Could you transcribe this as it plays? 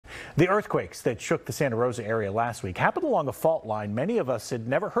The earthquakes that shook the Santa Rosa area last week happened along a fault line many of us had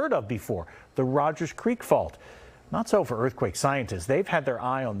never heard of before, the Rodgers Creek Fault. Not so for earthquake scientists. They've had their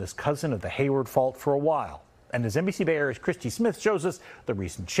eye on this cousin of the Hayward Fault for a while. And as NBC Bay Area's Christie Smith shows us, the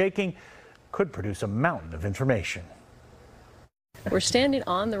recent shaking could produce a mountain of information. We're standing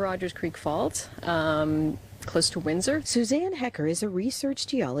on the Rodgers Creek Fault, close to Windsor. Suzanne Hecker is a research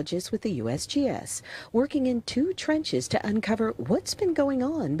geologist with the USGS, working in 2 trenches to uncover what's been going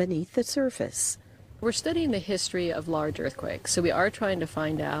on beneath the surface. We're studying the history of large earthquakes, so we are trying to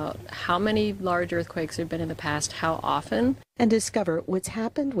find out how many large earthquakes there have been in the past, how often, and discover what's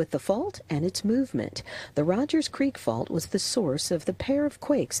happened with the fault and its movement. The Rodgers Creek Fault was the source of the pair of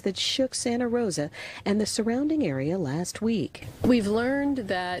quakes that shook Santa Rosa and the surrounding area last week. We've learned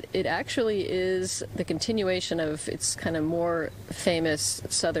that it actually is the continuation of its kind of more famous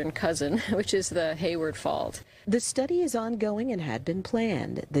southern cousin, which is the Hayward Fault. The study is ongoing and had been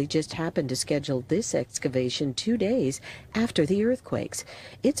planned. They just happened to schedule this excavation 2 days after the earthquakes.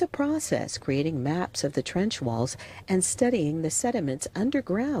 It's a process, creating maps of the trench walls and studying the sediments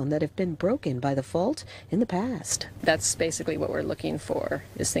underground that have been broken by the fault in the past. That's basically what we're looking for,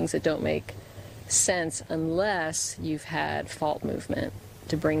 is things that don't make sense unless you've had fault movement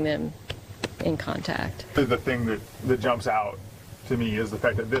to bring them in contact. The thing that jumps out to me is the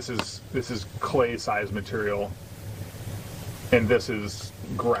fact that this is clay-sized material and this is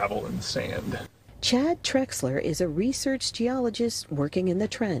gravel and sand. Chad Trexler is a research geologist working in the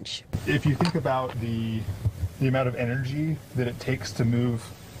trench. If you think about the amount of energy that it takes to move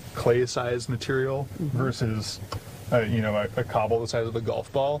clay-sized material versus a cobble the size of a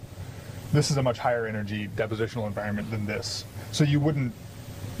golf ball, this is a much higher energy depositional environment than this. So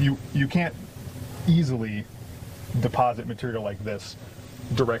you can't easily deposit material like this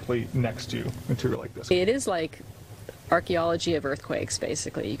directly next to material like this. It is like archaeology of earthquakes,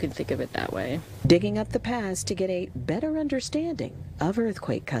 basically. You can think of it that way. Digging up the past to get a better understanding of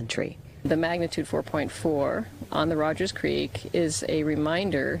earthquake country. The magnitude 4.4 on the Rodgers Creek is a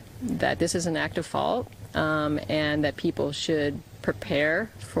reminder that this is an active fault and that people should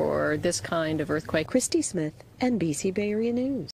prepare for this kind of earthquake. Christie Smith, NBC Bay Area News.